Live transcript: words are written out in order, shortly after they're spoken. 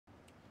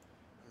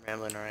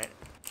Rambling, alright.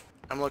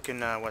 I'm looking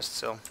west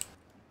still.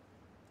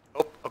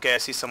 Oh, okay, I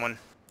see someone.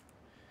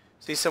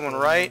 See someone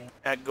right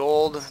at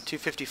gold,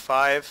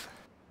 255.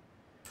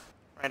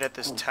 Right at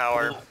this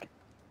tower.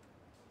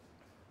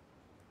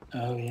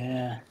 Oh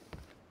yeah.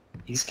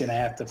 He's gonna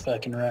have to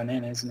fucking run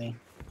in, isn't he?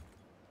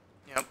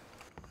 Yep.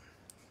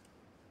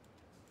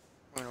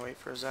 I'm gonna wait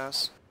for his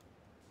ass.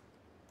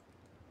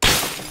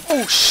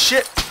 Oh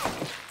shit!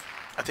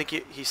 I think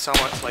he saw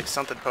like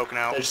something poking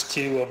out. There's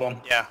two of them.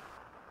 Yeah.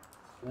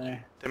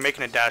 There. They're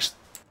making a dash.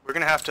 We're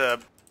gonna have to...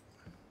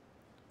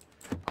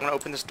 I'm gonna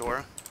open this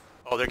door.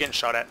 Oh, they're getting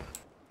shot at.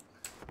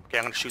 Okay,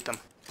 I'm gonna shoot them.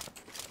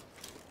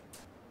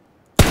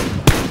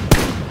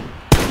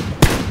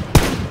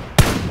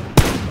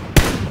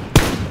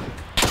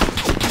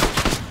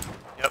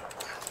 Yep.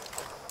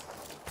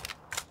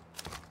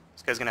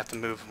 This guy's gonna have to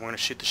move. We're gonna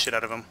shoot the shit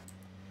out of him.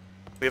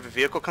 We have a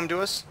vehicle come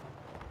to us.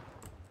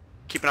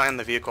 Keep an eye on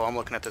the vehicle. I'm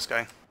looking at this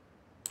guy.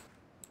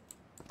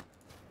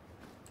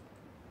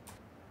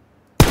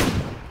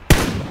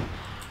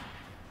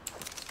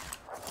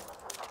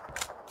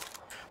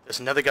 There's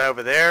another guy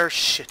over there.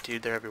 Shit,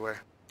 dude, they're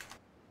everywhere.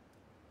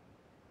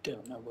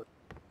 Don't know what.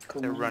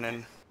 They're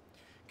running.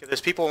 Okay, there's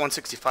people at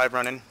 165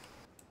 running.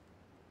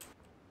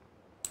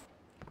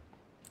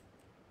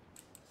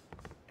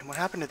 And what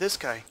happened to this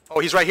guy? Oh,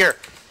 he's right here.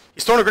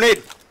 He's throwing a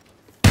grenade.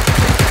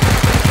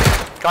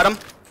 Got him.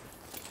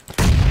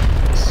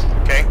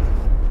 Okay.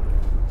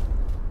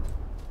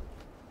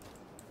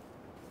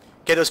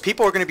 Okay, those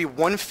people are going to be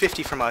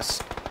 150 from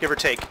us, give or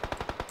take.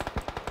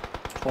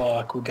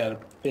 Fuck, we got a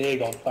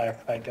big old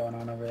firefight going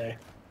on over there.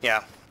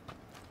 Yeah.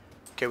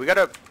 Okay, we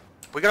gotta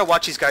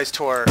watch these guys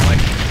toward like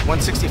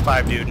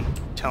 165, dude. I'm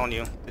telling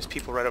you, there's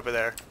people right over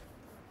there.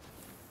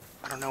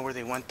 I don't know where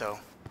they went though.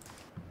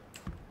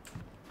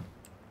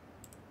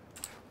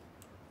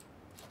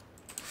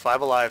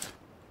 5 alive.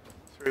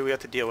 3 we have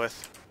to deal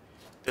with.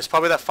 There's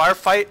probably that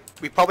firefight.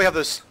 We probably have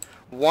those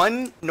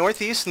 1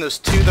 northeast and those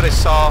 2 that I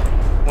saw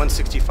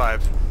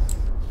 165.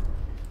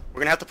 We're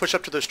gonna have to push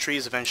up to those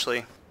trees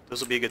eventually. Those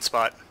will be a good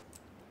spot.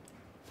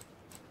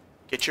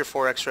 Get your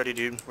 4X ready,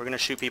 dude. We're gonna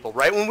shoot people.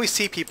 Right when we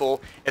see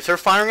people, if they're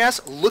firing us,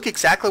 look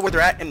exactly where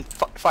they're at and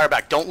fire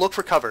back. Don't look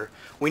for cover.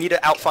 We need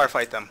to out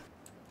firefight them.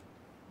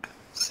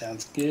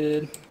 Sounds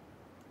good.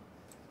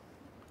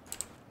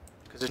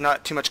 Because there's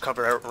not too much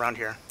cover around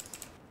here.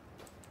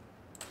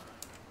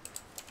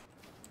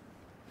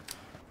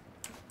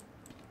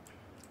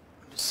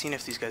 I'm just seeing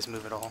if these guys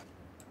move at all.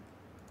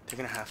 They're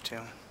gonna have to.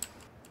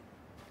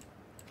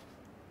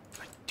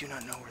 I do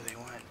not know where they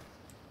went.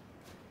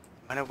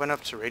 Might have went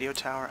up to radio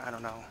tower. I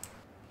don't know.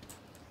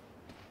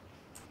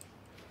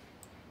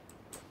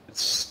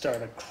 Let's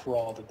start a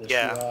crawl to this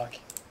Yeah. rock.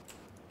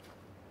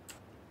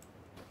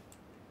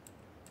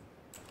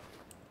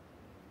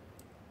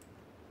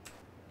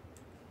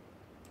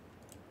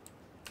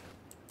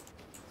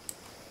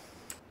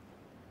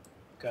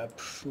 Got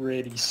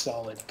pretty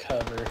solid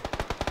cover.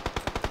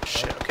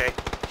 Shit. Okay.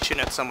 Shooting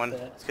at someone.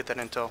 Let's get that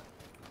intel.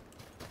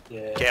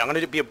 Yeah. Okay, I'm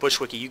gonna be a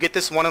bushwickie. You get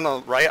this one on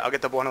the right. I'll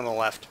get the one on the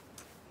left.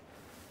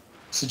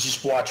 So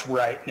just watch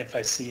right, and if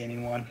I see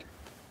anyone.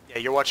 Yeah,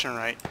 you're watching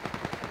right.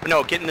 But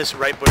no, get in this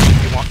right bush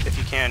if you want, if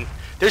you can.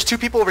 There's 2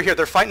 people over here.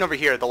 They're fighting over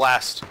here, the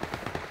last.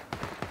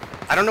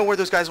 I don't know where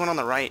those guys went on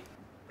the right,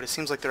 but it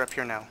seems like they're up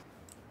here now.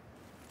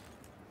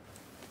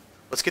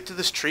 Let's get to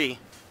this tree.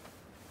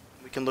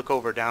 We can look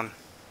over, down.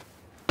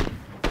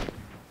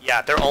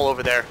 Yeah, they're all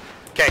over there.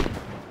 Okay,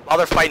 while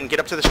they're fighting, get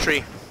up to this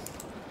tree.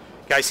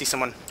 Okay, I see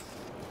someone.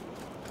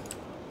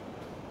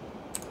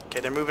 Okay,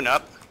 they're moving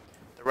up.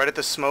 They're right at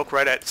the smoke,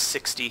 right at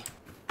 60.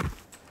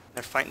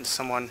 They're fighting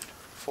someone.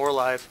 4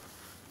 alive.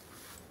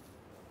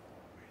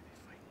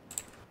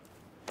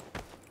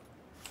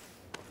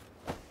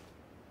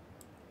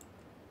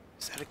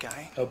 Is that a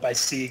guy? Oh, I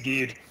see a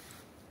dude.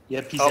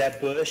 Yep, he's Oh.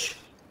 at bush.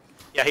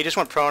 Yeah, he just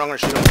went prone. I'm gonna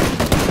shoot him.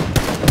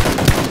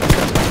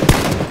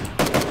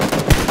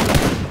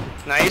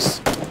 Nice.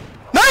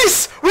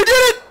 Nice! We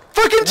did it!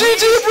 Fucking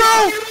GG,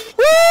 bro!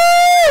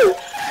 Woo!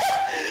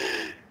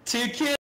 2 kills.